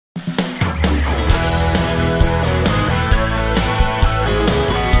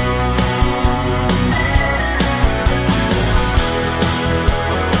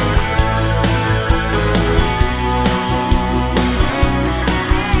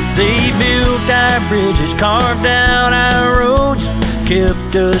They built our bridges, carved out our roads,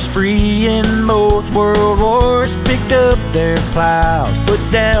 kept us free in both world wars, picked up their plows, put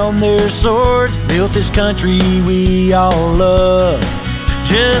down their swords, built this country we all love.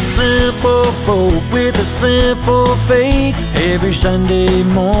 Just simple folk with a simple faith. Every Sunday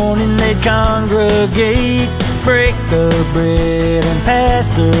morning they'd congregate, break the bread and pass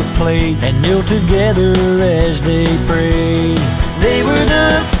the plate, and kneel together as they pray. They were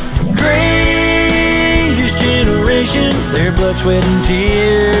the greatest generation. Their blood, sweat, and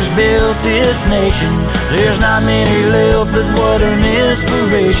tears built this nation. There's not many left, but what an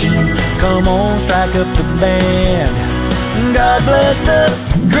inspiration. Come on, strike up the band. God bless the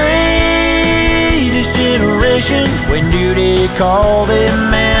greatest generation. When duty called, they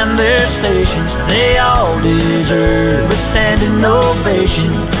manned their stations. They all deserve a standing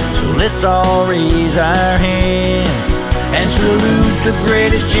ovation. So let's all raise our hands and salute the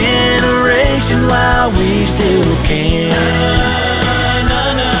greatest generation while we still can.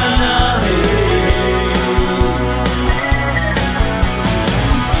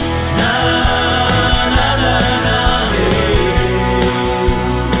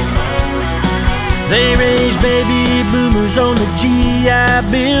 They raised baby boomers on the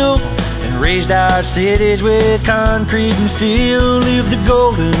GI Bill and raised our cities with concrete and steel. Lived the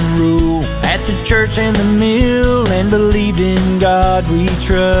golden rule at the church and the mill, and believed in God we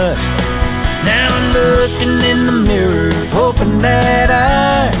trust. Now I'm looking in the mirror, hoping that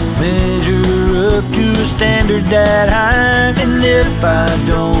I measure up to a standard that high. And if I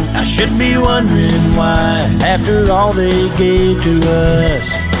don't, I should be wondering why, after all they gave to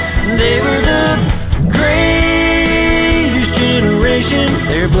us. They were the greatest generation.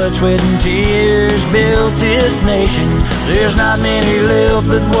 Their blood, sweat, and tears built this nation. There's not many left,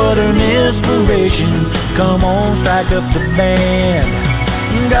 but what an inspiration. Come on, strike up the band.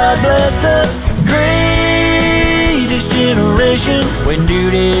 God bless the greatest generation. When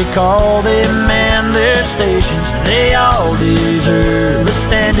duty called, they manned their stations. They all deserve a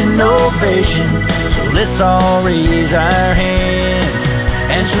standing ovation. So let's all raise our hands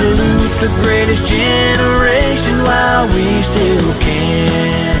and salute the greatest generation while we still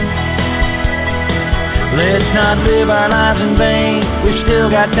can. Let's not live our lives in vain. We've still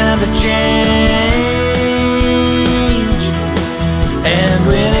got time to change. And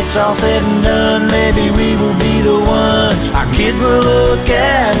when it's all said and done, maybe we will be the ones our kids will look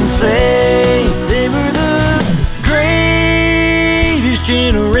at and say, they were the greatest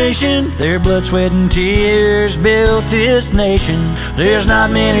generation. Their blood, sweat, and tears built this nation. There's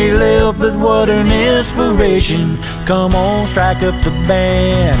not many left, but what an inspiration. Come on, strike up the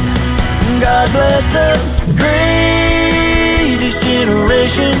band. God bless the greatest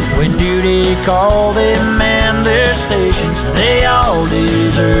generation. When duty called, they manned their stations. They all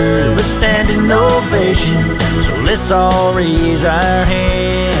deserve a standing ovation. So let's all raise our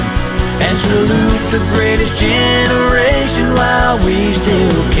hands and salute the greatest generation while we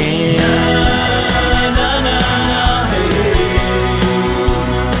still can.